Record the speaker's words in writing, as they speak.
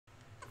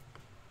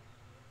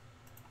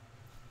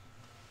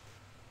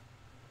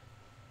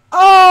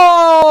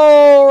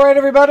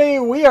everybody,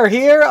 we are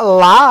here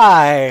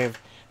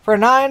live for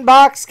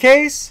 9-box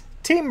case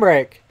team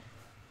break.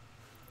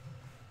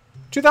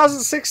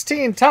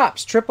 2016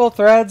 Topps Triple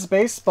Threads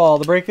Baseball.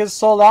 The break is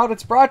sold out.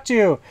 It's brought to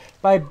you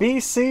by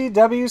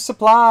BCW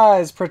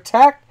Supplies.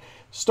 Protect,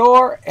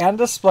 store, and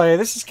display.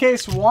 This is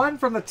case 1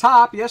 from the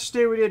top.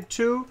 Yesterday we did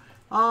 2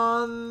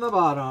 on the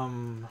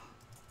bottom.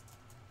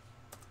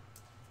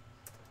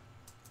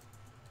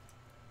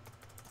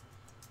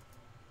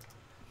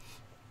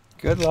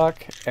 Good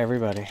luck,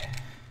 everybody.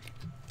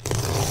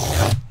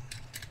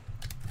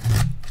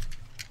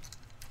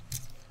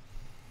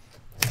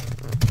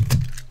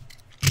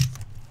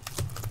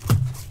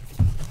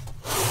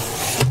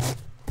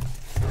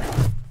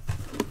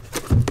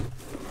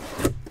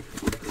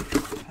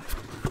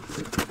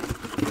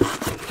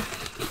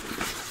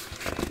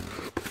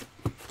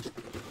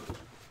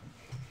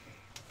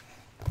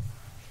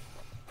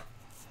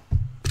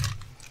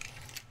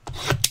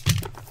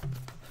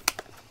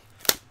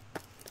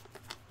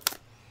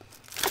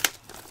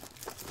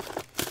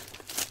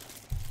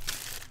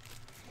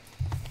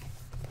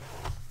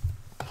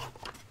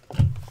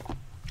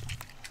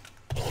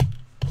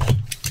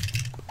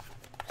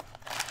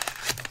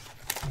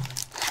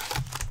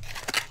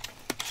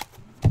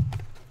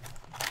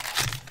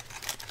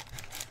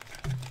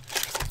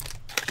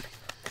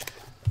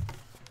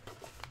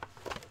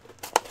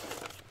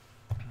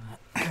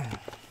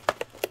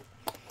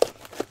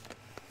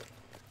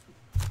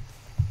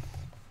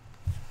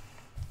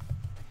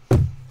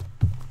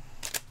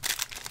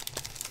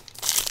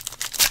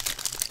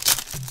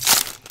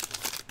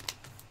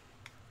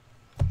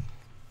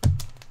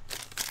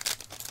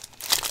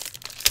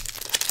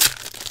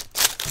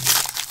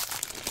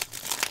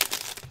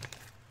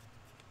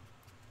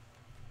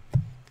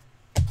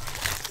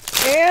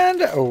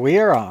 And we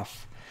are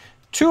off.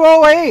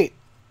 208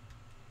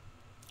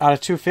 out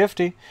of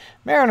 250.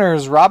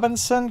 Mariners,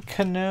 Robinson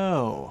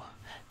Cano.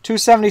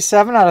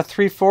 277 out of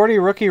 340.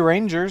 Rookie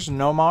Rangers,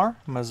 Nomar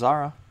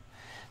Mazara.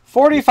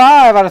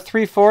 45 out of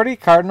 340.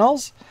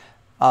 Cardinals,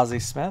 Ozzie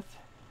Smith.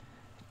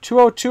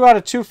 202 out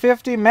of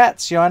 250.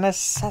 Mets, Yoenis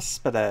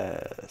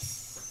Cespedes.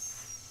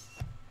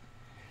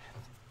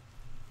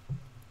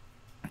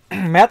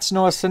 Mets,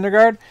 Noah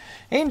Syndergaard.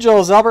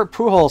 Angels, Albert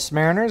Pujols.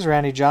 Mariners,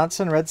 Randy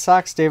Johnson. Red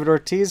Sox, David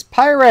Ortiz.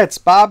 Pirates,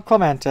 Bob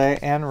Clemente.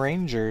 And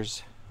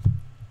Rangers,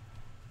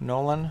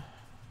 Nolan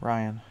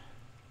Ryan.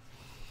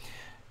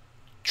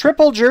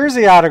 Triple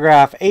jersey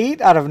autograph, 8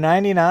 out of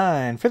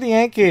 99. For the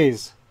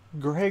Yankees,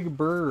 Greg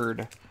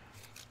Bird.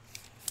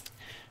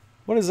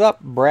 What is up,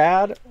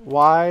 Brad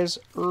Wise?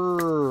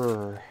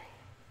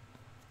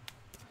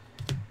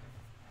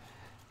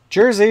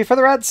 Jersey for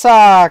the Red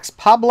Sox,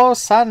 Pablo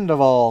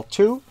Sandoval.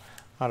 2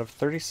 out of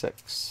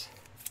 36.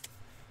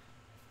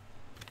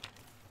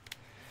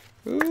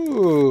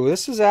 Ooh,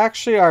 this is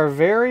actually our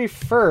very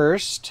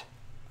first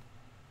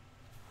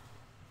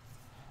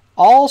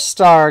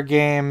All-Star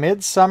Game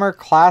Midsummer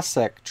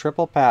Classic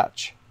Triple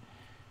Patch.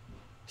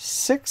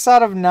 6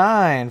 out of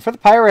 9. For the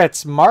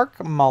Pirates, Mark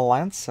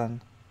Melancon.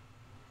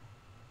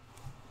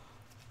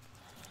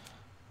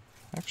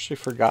 Actually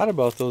forgot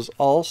about those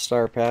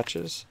All-Star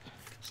patches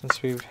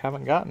since we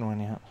haven't gotten one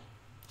yet.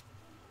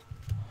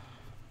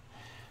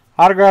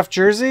 Autographed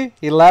jersey,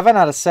 11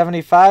 out of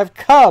 75.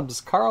 Cubs,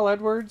 Carl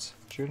Edwards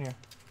Jr.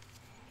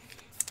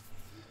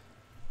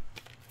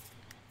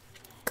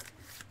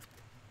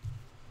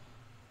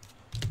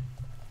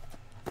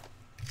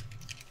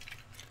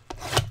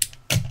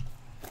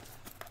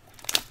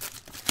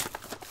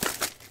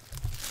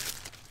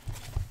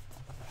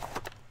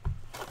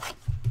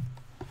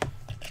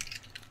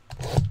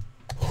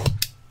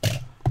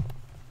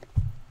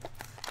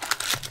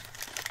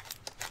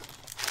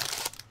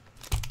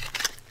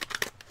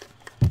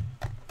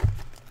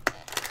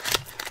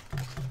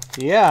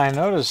 Yeah, I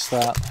noticed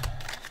that.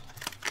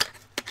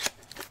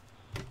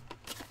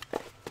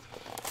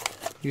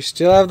 You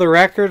still have the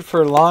record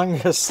for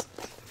longest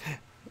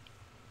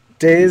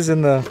days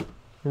in the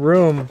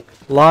room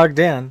logged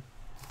in.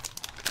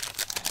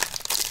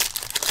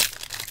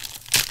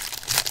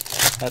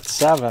 At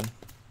 7.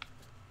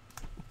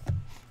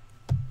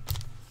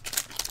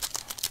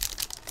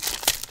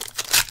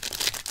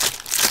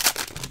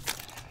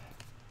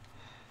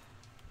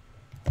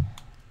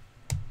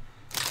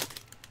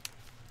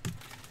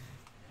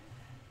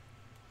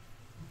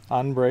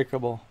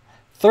 Unbreakable.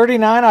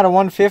 39 out of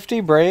 150,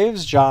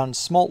 Braves, John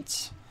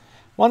Smoltz.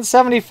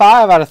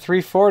 175 out of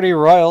 340,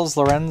 Royals,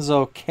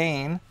 Lorenzo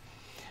Cain.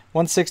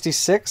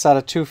 166 out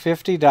of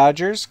 250,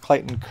 Dodgers,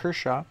 Clayton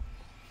Kershaw.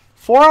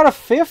 4 out of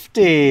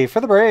 50 for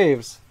the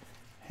Braves,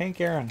 Hank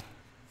Aaron.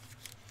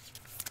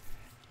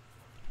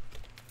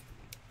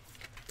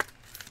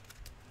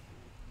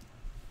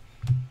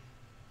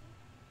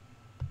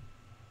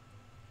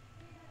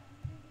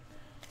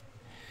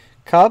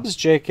 Cubs,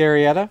 Jake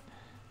Arrieta.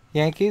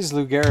 Yankees,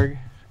 Lou Gehrig.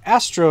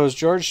 Astros,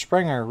 George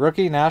Springer.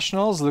 Rookie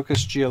Nationals,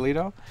 Lucas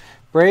Giolito.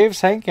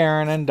 Braves, Hank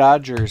Aaron. And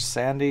Dodgers,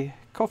 Sandy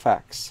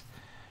Koufax.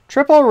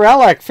 Triple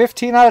relic,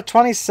 15 out of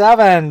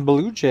 27,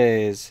 Blue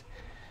Jays.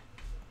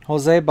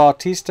 Jose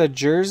Bautista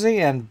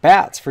jersey and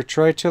bats for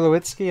Troy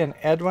Tulowitzki and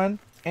Edwin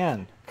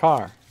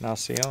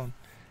Encarnacion.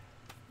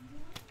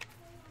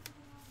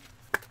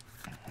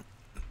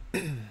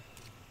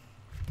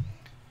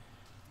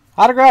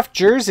 Autographed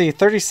jersey,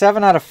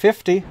 37 out of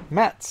 50.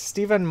 Mets,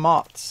 Steven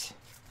Motz.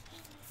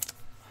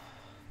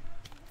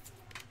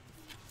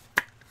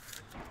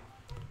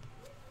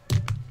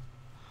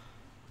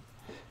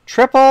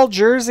 Triple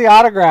jersey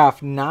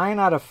autograph, 9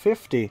 out of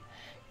 50.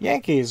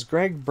 Yankees,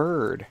 Greg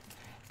Bird.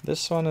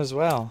 This one as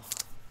well.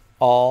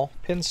 All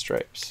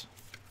pinstripes.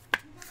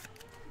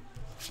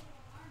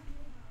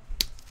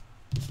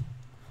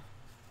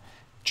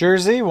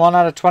 Jersey, 1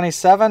 out of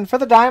 27 for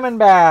the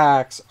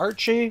Diamondbacks.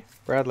 Archie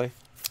Bradley.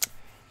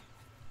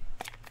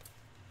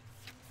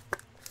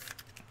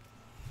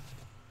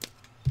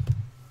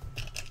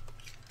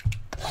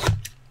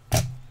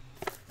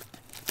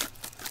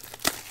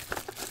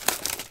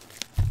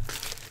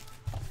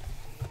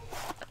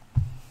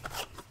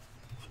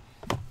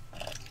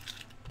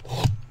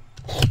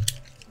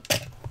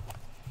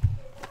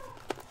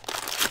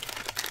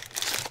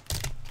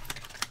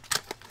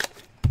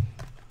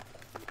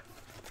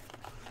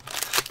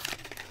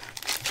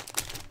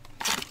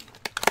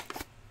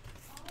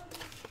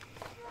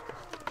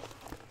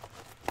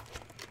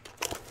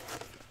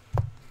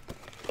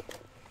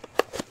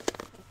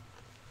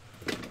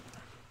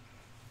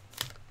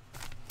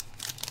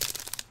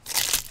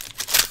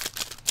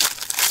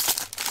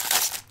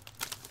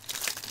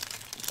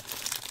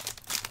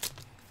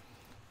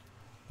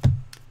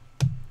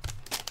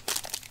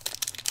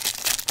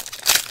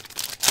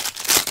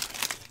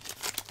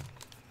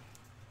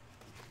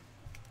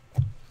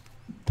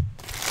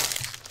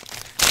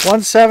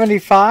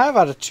 $175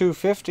 out of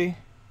 250.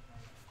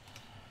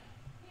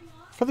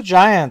 For the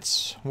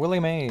Giants, Willie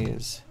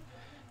Mays.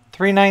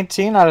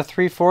 $319 out of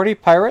 340,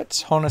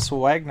 Pirates, Honus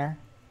Wagner.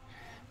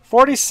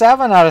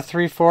 $47 out of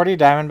 340,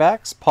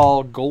 Diamondbacks,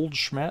 Paul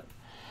Goldschmidt.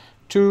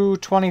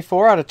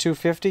 $224 out of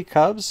 250,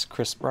 Cubs,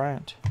 Chris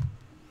Bryant.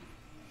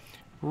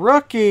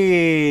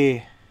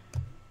 Rookie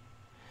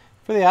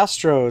for the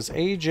Astros,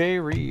 A.J.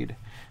 Reed.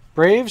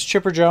 Braves,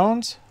 Chipper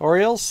Jones.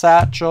 Orioles,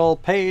 Satchel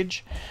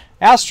Paige.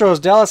 Astros,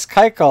 Dallas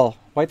Keuchel.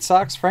 White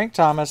Sox, Frank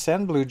Thomas.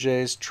 And Blue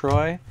Jays,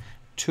 Troy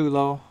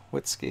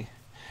Tulowitzki.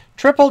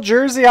 Triple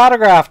jersey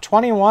autograph,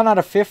 21 out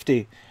of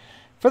 50.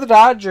 For the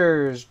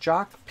Dodgers,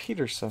 Jock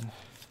Peterson.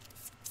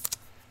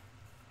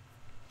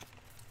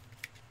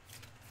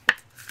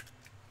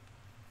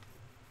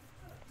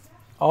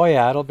 Oh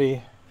yeah, it'll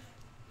be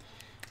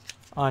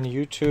on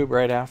YouTube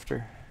right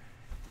after.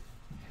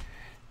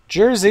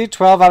 Jersey,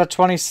 12 out of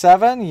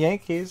 27.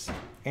 Yankees,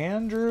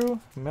 Andrew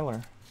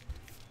Miller.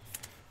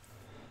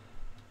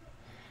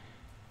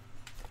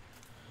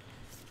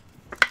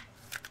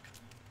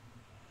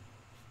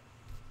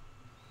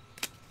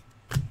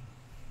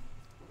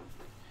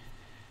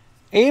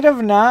 Eight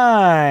of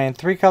 9.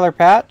 3-color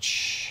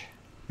patch.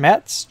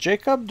 Mets,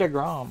 Jacob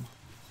deGrom.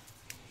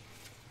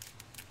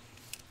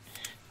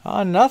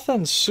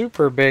 Nothing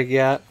super big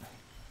yet,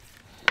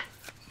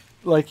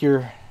 like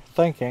you're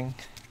thinking.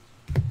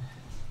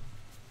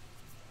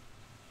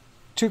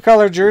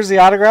 2-color jersey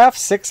autograph,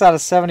 6 out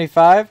of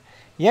 75.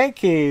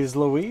 Yankees,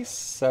 Luis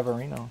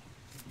Severino.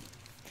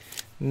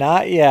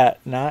 Not yet,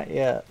 not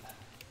yet.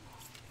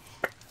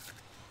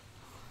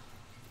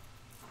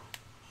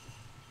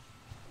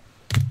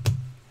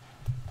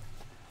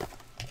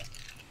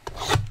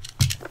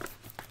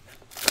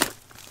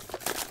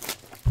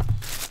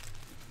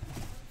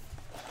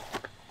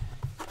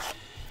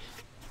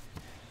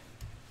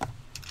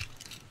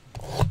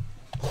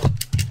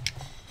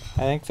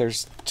 I think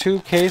there's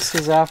 2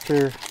 cases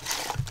after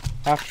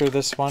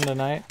this one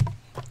tonight.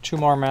 2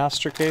 more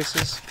master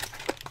cases.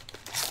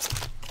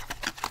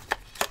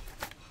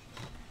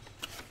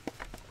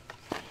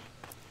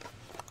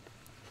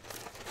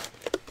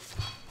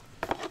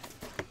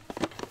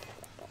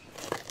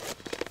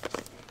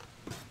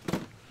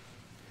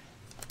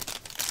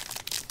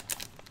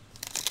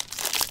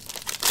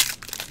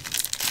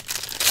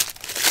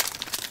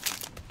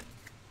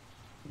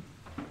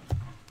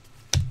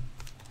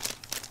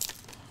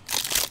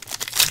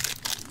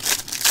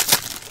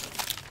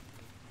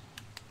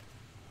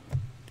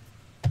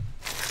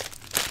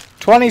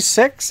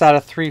 $26 out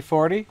of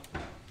 340.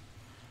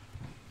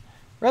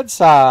 Red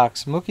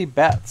Sox, Mookie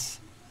Betts.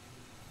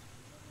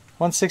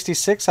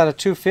 $166 out of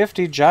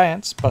 250.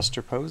 Giants,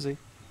 Buster Posey.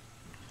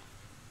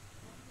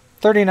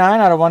 $39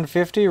 out of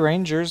 150.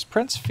 Rangers,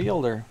 Prince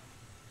Fielder.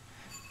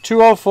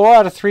 $204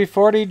 out of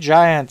 340.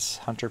 Giants,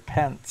 Hunter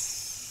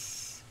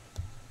Pence.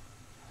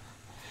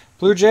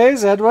 Blue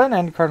Jays, Edwin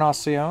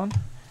Encarnacion.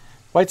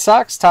 White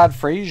Sox, Todd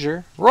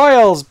Frazier.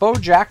 Royals, Bo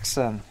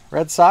Jackson.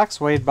 Red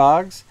Sox, Wade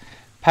Boggs.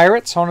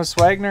 Pirates, Honus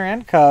Wagner,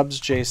 and Cubs,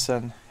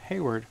 Jason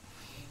Hayward.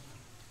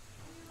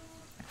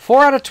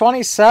 4 out of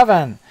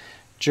 27.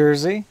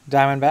 Jersey,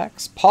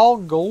 Diamondbacks, Paul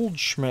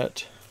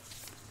Goldschmidt.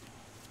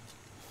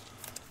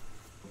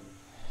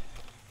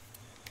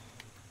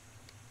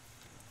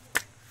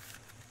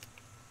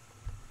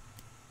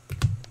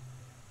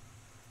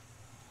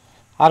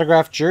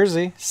 Autographed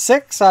jersey,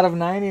 6 out of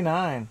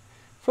 99.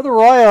 For the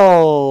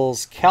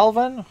Royals,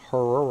 Calvin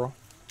Herrera.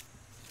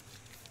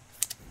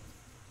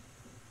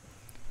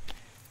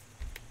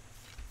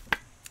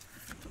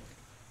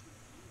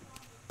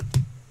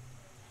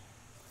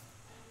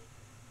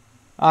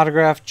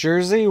 Autographed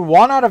jersey,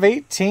 1 out of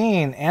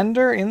 18.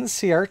 Ender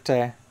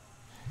Inciarte.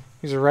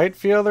 He's a right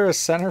fielder, a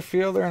center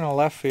fielder, and a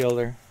left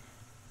fielder.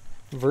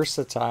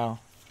 Versatile.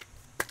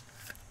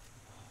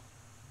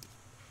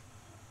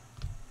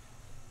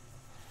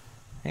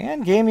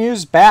 And game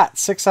used bat,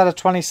 6 out of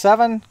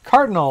 27.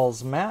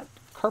 Cardinals, Matt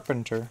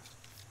Carpenter.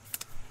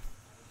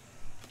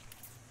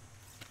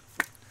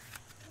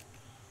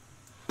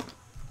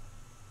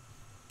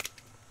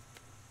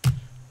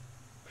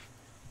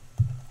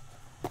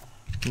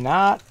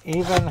 Not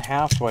even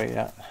halfway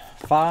yet.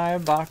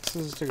 5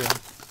 boxes to go.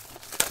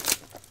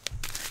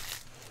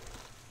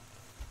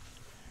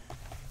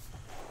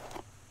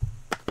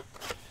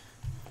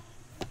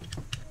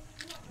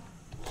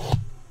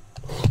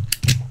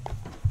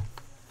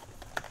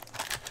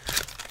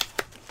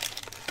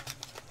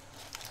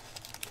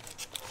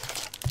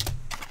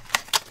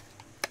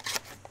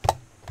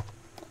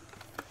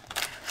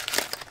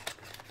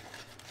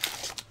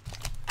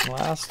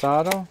 Last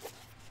auto.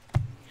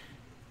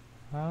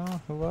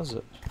 Oh, who was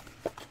it?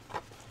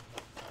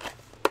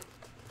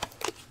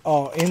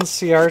 Oh,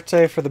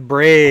 Inciarte for the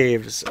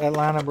Braves.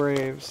 Atlanta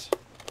Braves.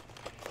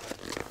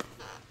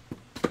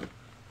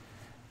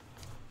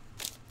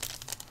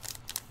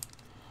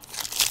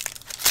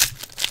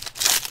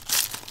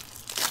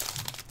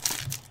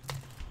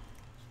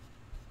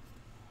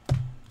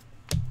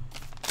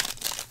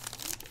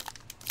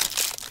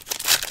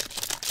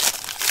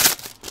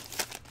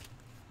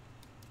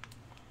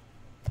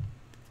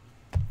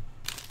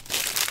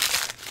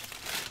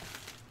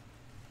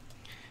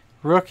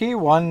 Rookie,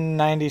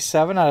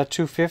 197 out of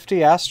 250,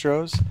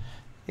 Astros.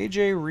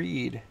 A.J.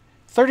 Reed.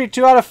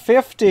 32 out of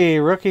 50,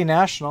 Rookie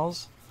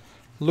Nationals.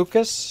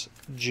 Lucas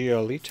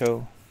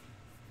Giolito.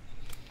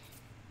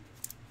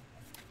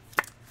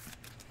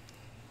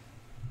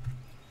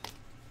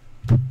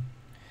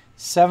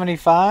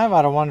 $75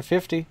 out of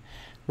 150,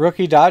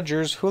 Rookie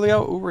Dodgers,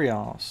 Julio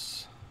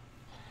Urias.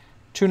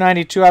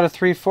 292 out of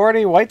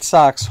 340, White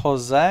Sox,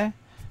 Jose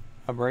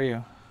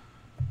Abreu.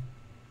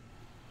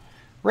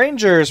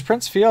 Rangers,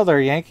 Prince Fielder,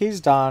 Yankees,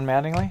 Don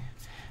Mattingly.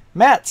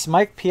 Mets,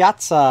 Mike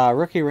Piazza,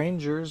 Rookie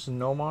Rangers,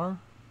 Nomar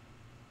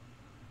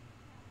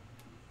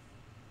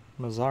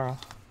Mazara.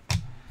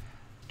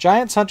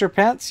 Giants, Hunter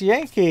Pence,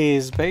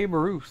 Yankees, Babe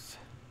Ruth.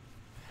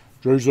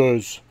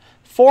 Jesus.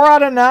 4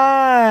 out of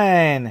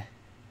 9.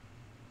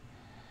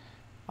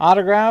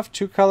 Autograph,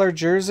 2-color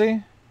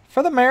jersey.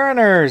 For the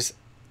Mariners,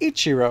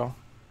 Ichiro.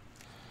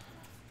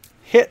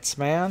 Hits,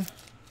 man.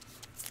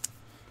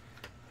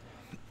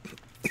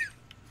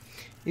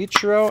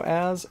 Ichiro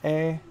as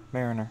a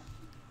Mariner.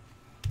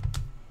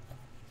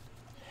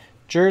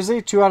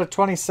 Jersey, 2 out of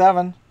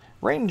 27.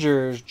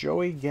 Rangers,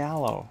 Joey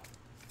Gallo.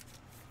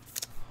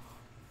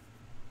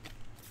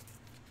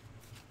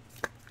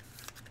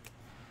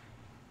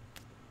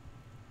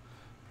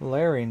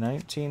 Larry,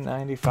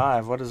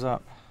 1995. What is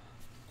up?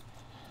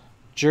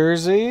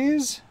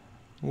 Jerseys,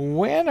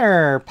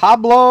 winner,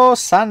 Pablo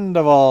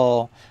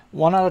Sandoval.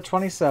 1 out of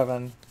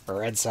 27.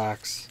 Red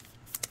Sox.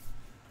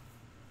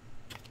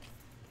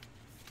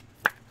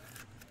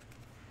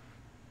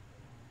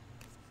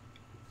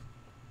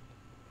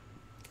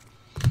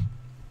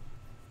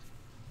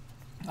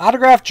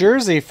 Autographed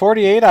jersey,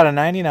 48 out of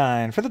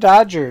 99. For the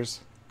Dodgers,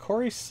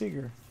 Corey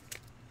Seager.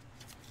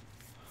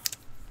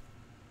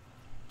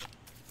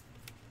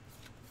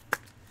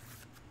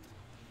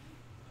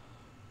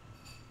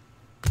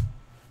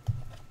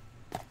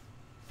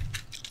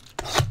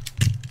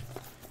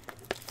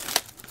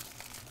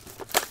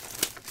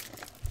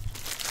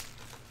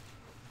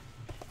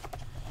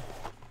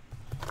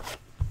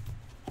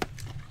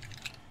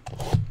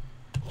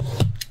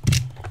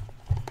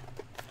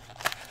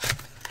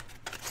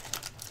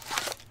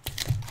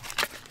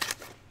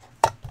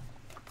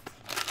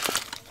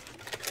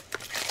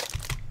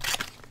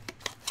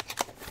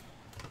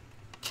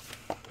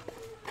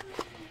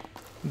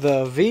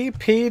 The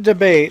VP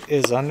debate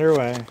is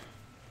underway.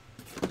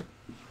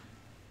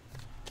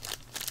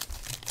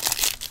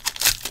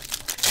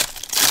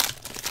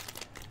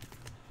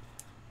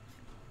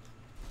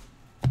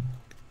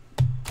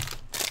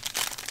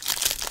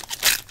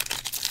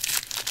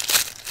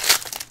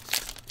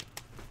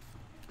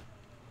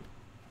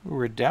 Ooh,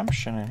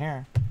 redemption in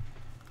here.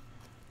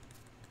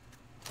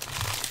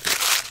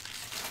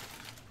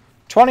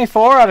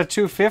 24 out of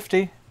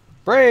 250.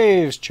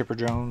 Braves, Chipper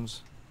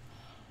Jones.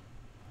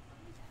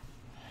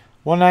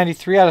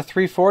 193 out of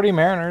 340,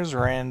 Mariners,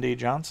 Randy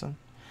Johnson.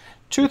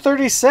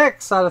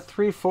 236 out of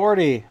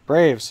 340,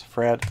 Braves,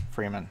 Fred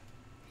Freeman.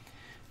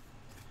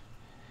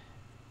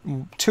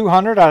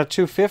 200 out of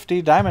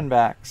 250,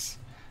 Diamondbacks,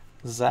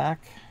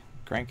 Zach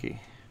Greinke.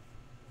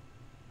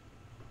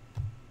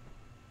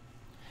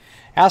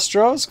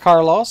 Astros,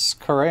 Carlos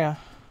Correa.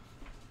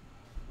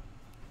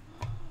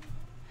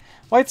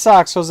 White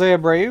Sox, Jose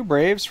Abreu.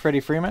 Braves, Freddie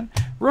Freeman.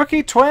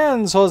 Rookie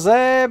Twins,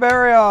 Jose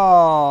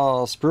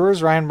Barrios.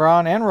 Brewers, Ryan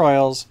Braun, and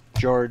Royals,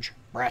 George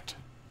Brett.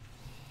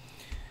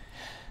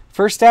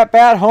 First at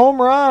bat,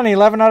 home run,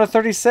 11 out of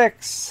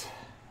 36.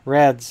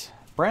 Reds,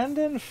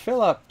 Brandon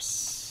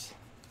Phillips.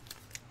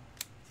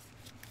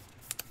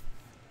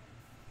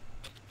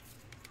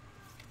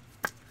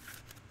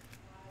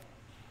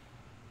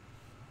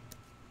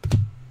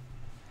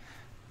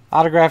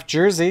 Autographed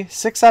jersey,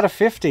 6 out of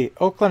 50.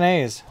 Oakland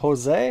A's,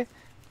 Jose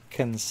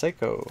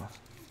Canseco.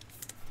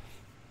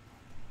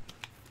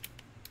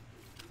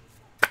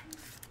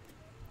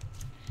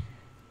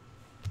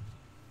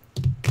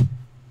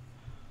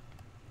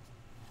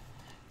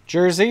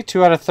 Jersey,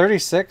 2 out of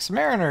 36.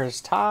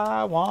 Mariners,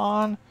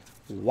 Taijuan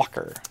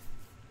Walker.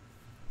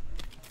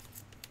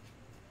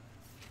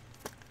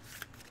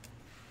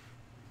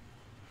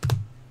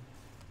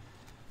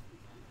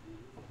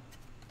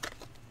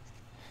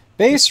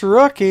 Base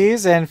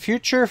rookies and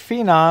future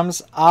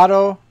phenoms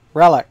auto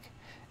relic.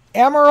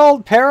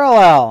 Emerald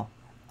Parallel.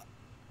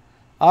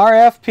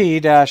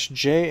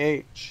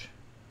 RFP-JH.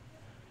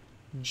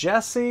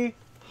 Jesse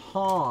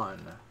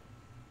Hahn.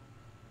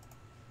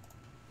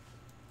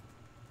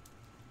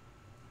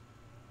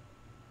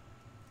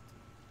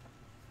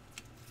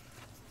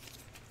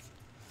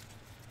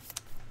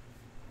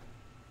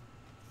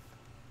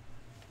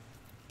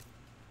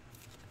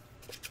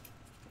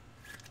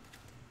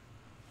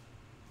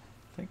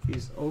 I think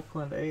he's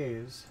Oakland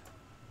A's.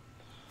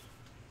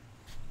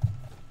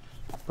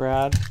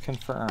 Brad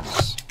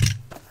confirms.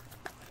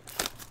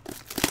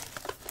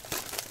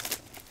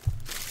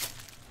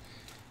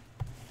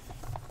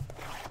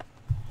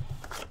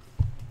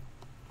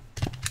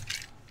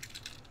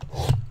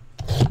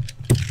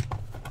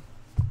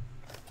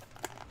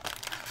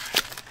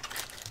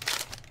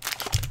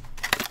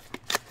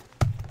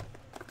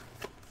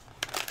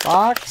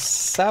 Box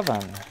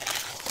 7.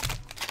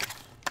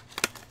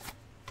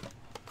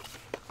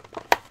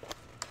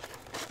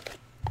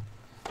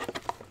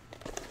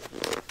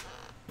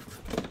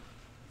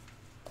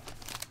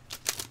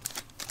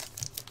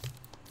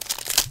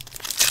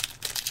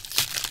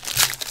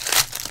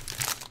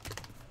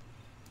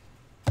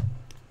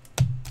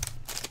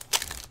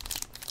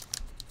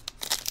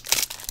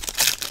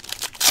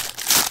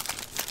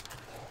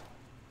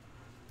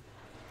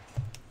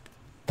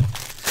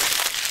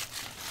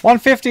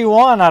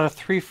 $151 out of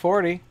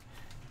 340.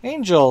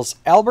 Angels,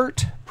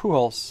 Albert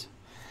Pujols.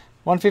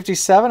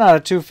 157 out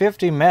of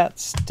 250.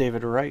 Mets,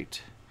 David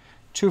Wright.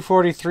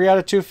 243 out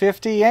of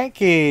 250.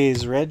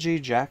 Yankees, Reggie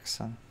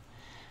Jackson.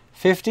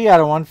 50 out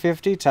of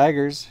 150.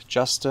 Tigers,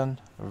 Justin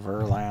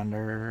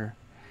Verlander.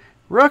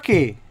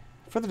 Rookie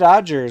for the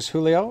Dodgers,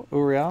 Julio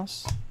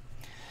Urias.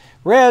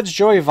 Reds,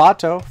 Joey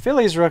Votto.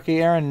 Phillies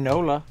rookie, Aaron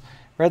Nola.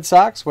 Red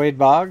Sox, Wade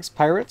Boggs.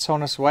 Pirates,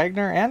 Honus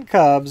Wagner. And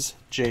Cubs,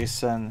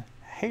 Jason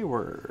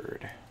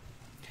Hayward.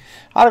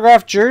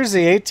 Autographed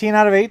jersey, 18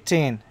 out of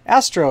 18.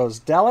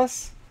 Astros,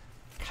 Dallas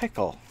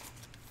Keuchel.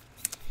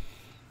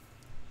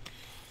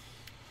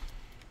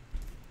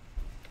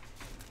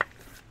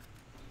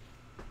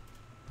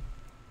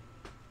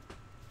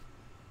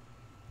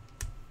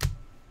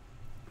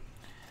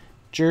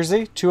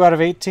 Jersey, 2 out of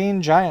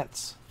 18.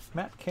 Giants,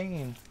 Matt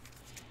Cain.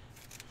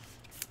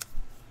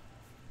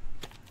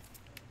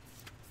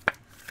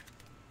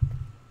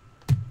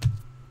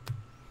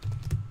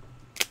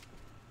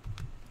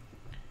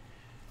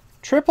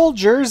 Triple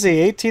jersey,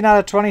 18 out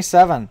of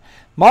 27.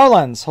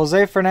 Marlins,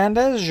 Jose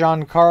Fernandez,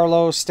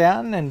 Giancarlo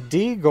Stanton, and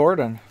D.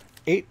 Gordon.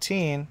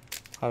 18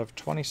 out of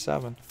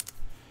 27.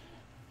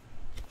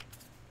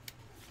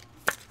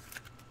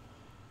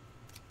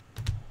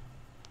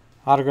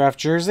 Autographed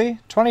jersey,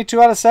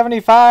 22 out of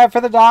 75 for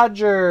the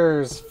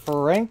Dodgers.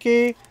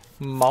 Frankie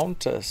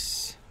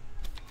Montas.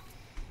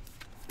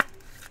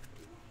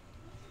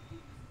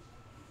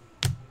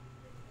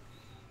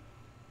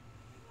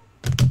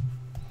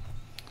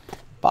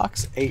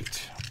 Box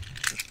 8.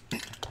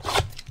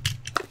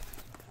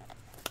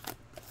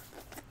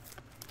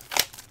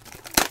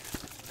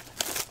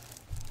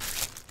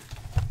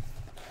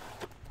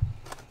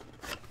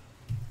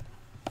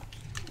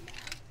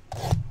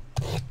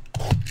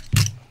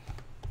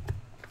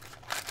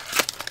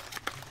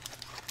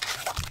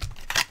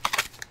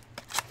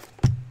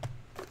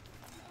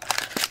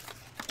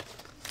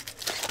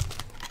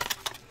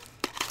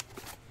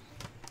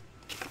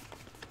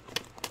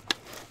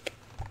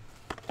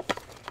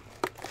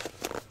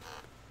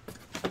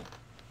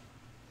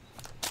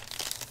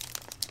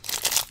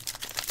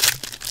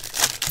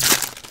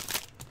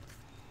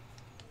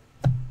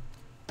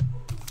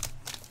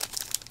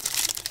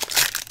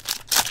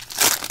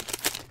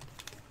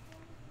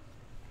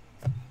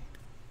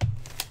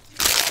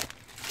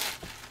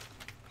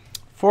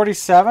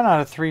 $47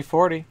 out of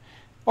 340.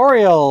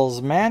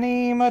 Orioles,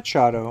 Manny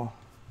Machado.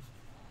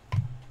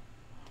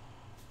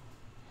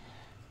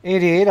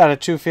 88 out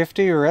of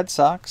 250. Red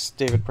Sox,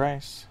 David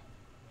Price.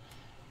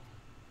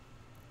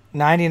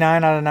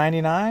 99 out of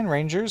 99.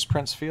 Rangers,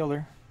 Prince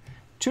Fielder.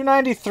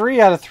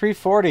 293 out of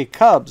 340.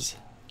 Cubs,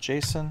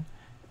 Jason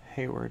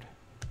Hayward.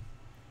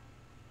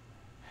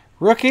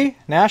 Rookie,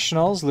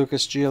 Nationals,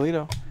 Lucas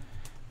Giolito.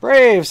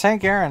 Braves,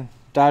 Hank Aaron.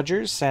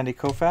 Dodgers, Sandy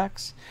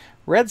Koufax.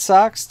 Red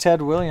Sox,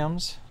 Ted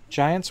Williams.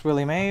 Giants,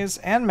 Willie Mays.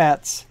 And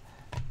Mets,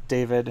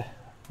 David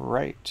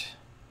Wright.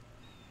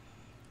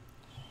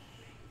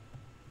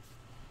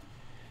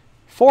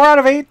 4 out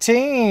of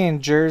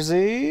 18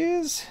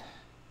 jerseys.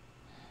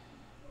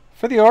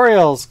 For the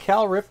Orioles,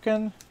 Cal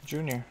Ripken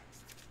Jr.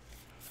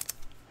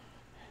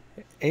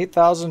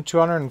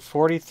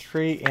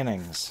 8,243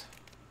 innings.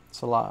 It's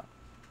a lot.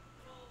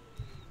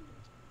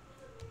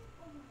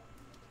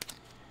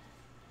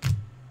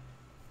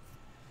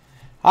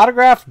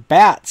 Autographed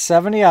bat,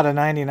 70 out of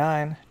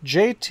 99.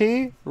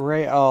 JT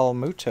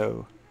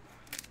Realmuto.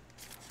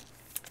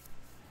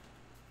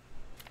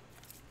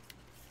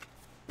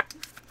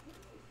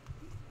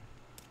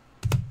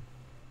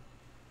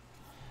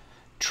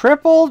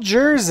 Triple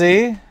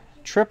jersey,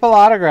 triple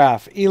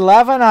autograph,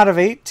 11 out of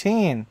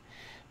 18.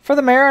 For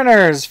the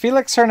Mariners,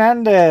 Felix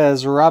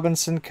Hernandez,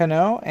 Robinson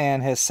Cano,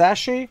 and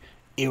Hisashi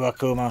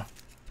Iwakuma.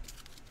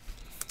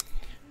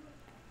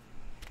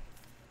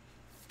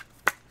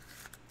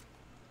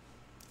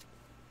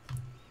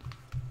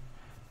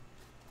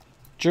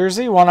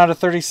 Jersey, 1 out of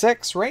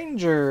 36.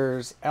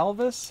 Rangers,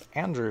 Elvis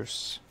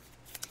Andrus.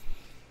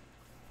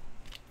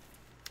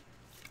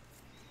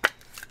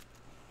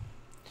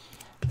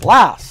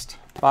 Last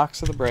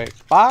box of the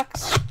break.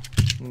 Box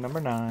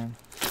number 9.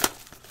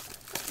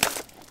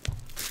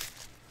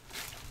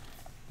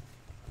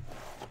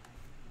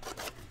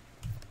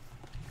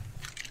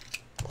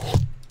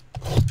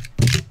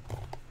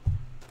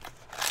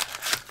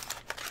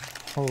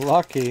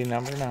 Lucky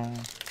number 9.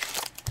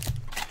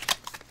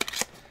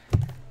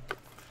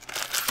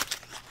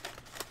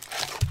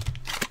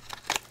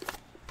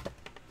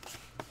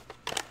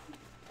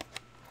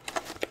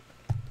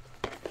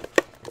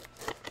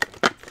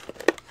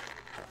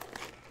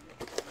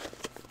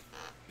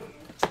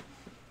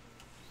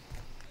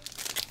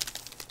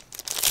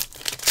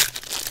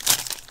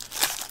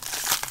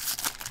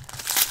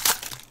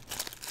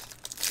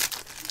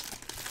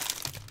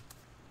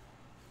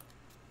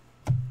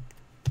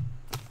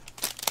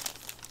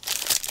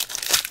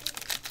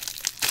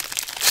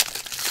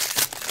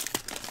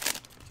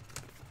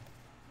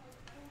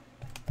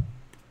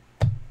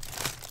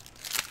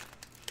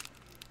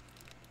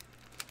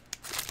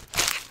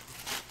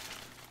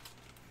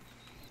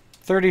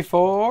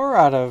 $34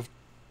 out of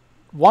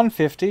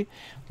 150.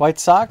 White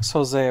Sox,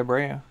 Jose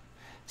Abreu.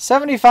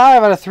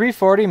 75 out of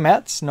 340.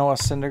 Mets, Noah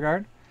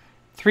Syndergaard.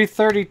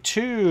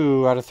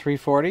 332 out of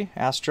 340.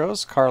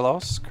 Astros,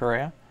 Carlos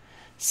Correa.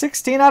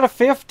 16 out of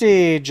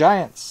 50.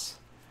 Giants,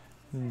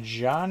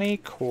 Johnny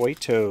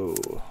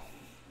Cueto.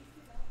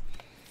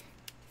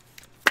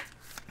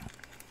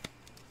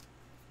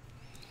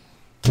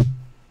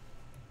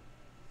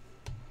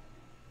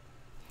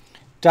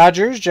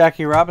 Dodgers,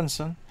 Jackie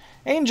Robinson.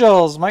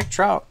 Angels, Mike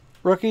Trout.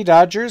 Rookie,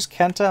 Dodgers,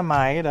 Kenta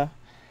Maeda.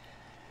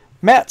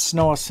 Mets,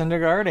 Noah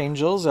Syndergaard.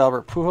 Angels,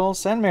 Albert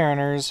Pujols. And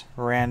Mariners,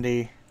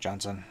 Randy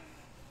Johnson.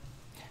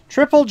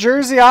 Triple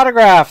jersey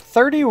autograph,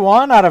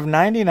 31 out of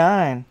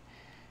 99.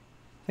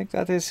 I think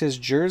that is his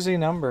jersey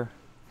number.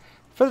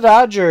 For the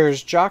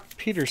Dodgers, Jock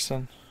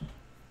Peterson.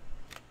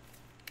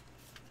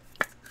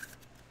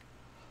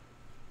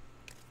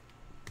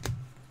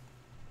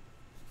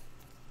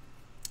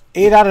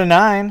 Eight out of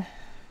 9.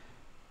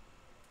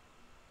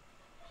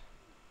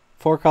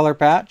 4-color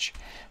patch.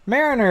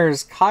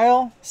 Mariners,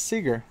 Kyle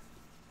Seager.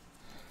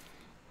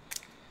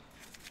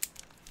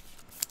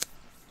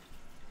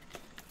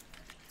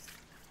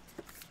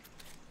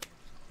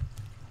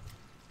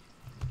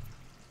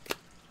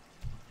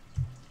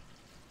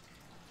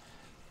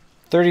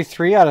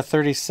 $33 out of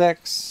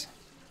 36.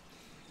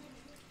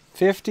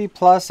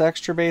 50+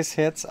 extra base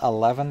hits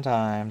 11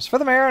 times. For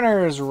the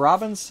Mariners,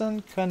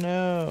 Robinson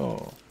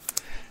Cano.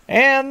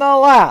 And the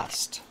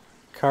last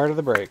card of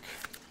the break.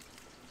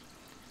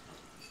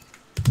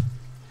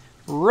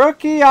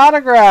 Rookie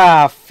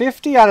autograph,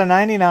 50 out of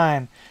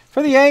 99.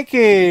 For the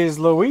Yankees,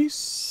 Luis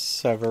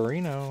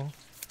Severino.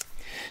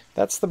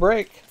 That's the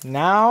break.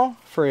 Now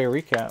for a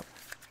recap.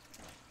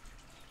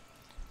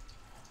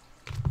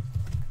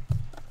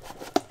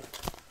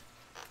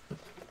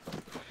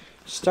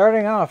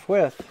 Starting off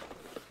with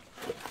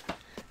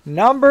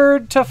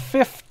numbered to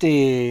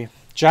 50.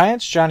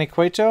 Giants, Johnny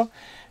Cueto.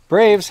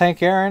 Braves,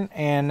 Hank Aaron.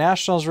 And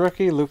Nationals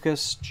rookie,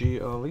 Lucas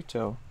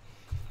Giolito.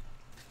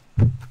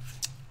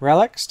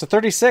 Relics to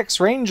 36.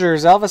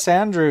 Rangers, Elvis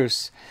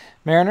Andrus.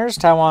 Mariners,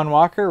 Taijuan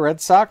Walker.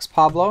 Red Sox,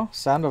 Pablo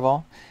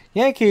Sandoval.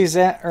 Yankees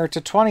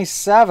to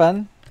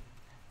 27.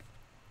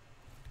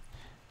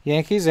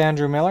 Yankees,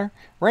 Andrew Miller.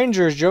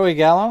 Rangers, Joey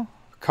Gallo.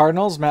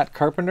 Cardinals, Matt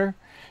Carpenter.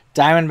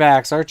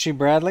 Diamondbacks, Archie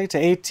Bradley. To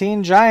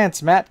 18,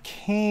 Giants, Matt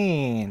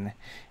Cain.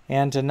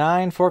 And to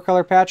 9,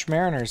 4-color patch,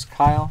 Mariners,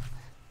 Kyle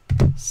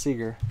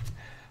Seager.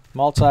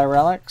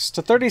 Multi-relics.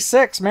 To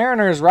 36,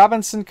 Mariners,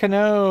 Robinson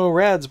Cano.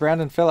 Reds,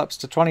 Brandon Phillips.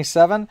 To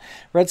 27,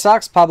 Red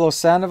Sox, Pablo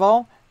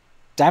Sandoval.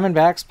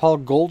 Diamondbacks, Paul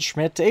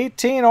Goldschmidt. To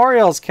 18,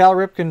 Orioles, Cal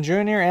Ripken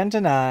Jr. And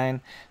to 9,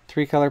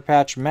 3-color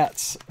patch,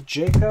 Mets,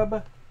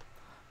 Jacob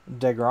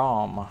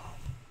DeGrom.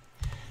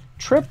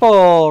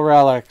 Triple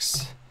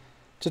relics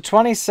to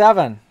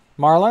 27.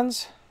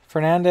 Marlins,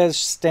 Fernandez,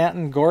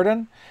 Stanton,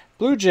 Gordon.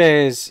 Blue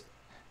Jays,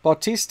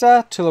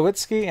 Bautista,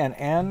 Tulowitzki, and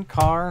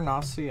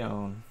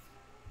Encarnacion.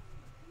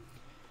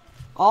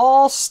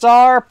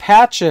 All-Star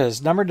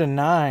patches, numbered to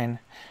 9.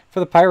 For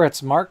the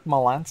Pirates, Mark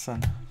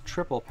Melancon.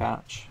 Triple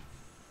patch.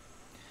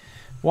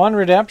 1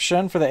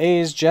 redemption for the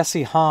A's,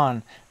 Jesse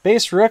Hahn.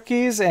 Base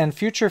rookies and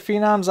future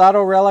phenoms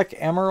auto relic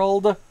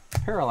Emerald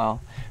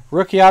parallel.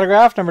 Rookie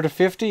autograph, number to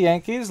 50,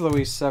 Yankees,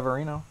 Luis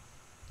Severino.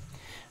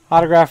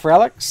 Autograph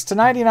relics to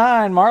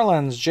 99,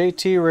 Marlins,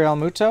 JT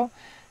Realmuto.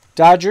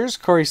 Dodgers,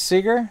 Corey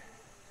Seager.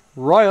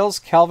 Royals,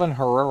 Calvin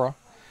Herrera.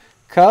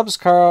 Cubs,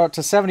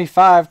 to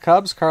 75,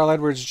 Cubs, Carl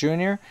Edwards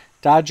Jr.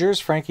 Dodgers,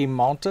 Frankie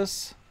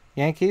Montas.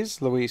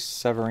 Yankees, Luis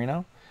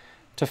Severino.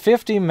 To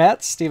 50,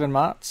 Mets, Steven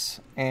Matz.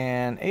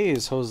 And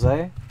A's,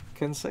 Jose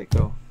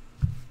Canseco.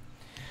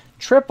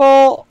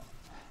 Triple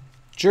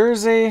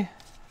jersey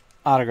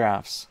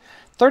autographs.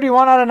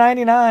 31 out of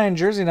 99,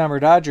 jersey number,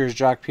 Dodgers,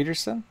 Jock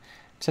Peterson.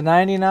 To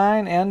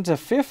 99 and to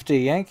 50,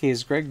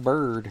 Yankees, Greg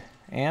Bird.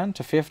 And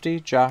to 50,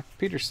 Jock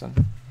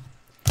Peterson.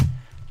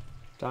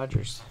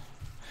 Dodgers.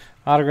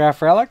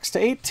 Autograph relics to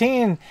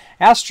 18,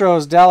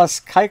 Astros, Dallas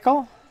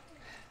Keuchel.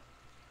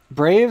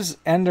 Braves,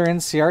 Ender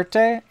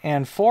Inciarte.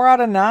 And 4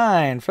 out of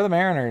 9 for the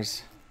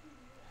Mariners,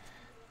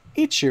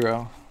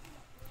 Ichiro.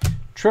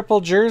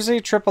 Triple jersey,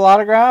 triple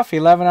autograph,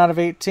 11 out of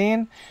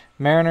 18.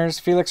 Mariners,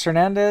 Felix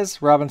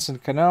Hernandez, Robinson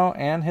Cano,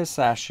 and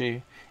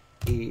Hisashi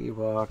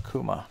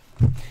Iwakuma.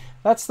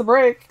 That's the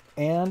break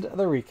and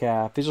the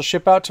recap. These will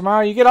ship out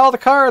tomorrow. You get all the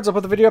cards. I'll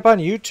put the video up on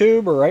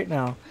YouTube right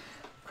now.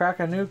 Crack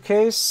a new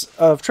case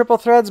of Triple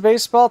Threads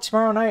baseball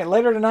tomorrow night.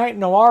 Later tonight,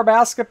 Noir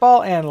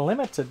basketball and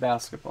limited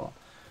basketball.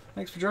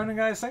 Thanks for joining,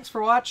 guys. Thanks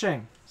for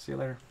watching. See you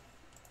later.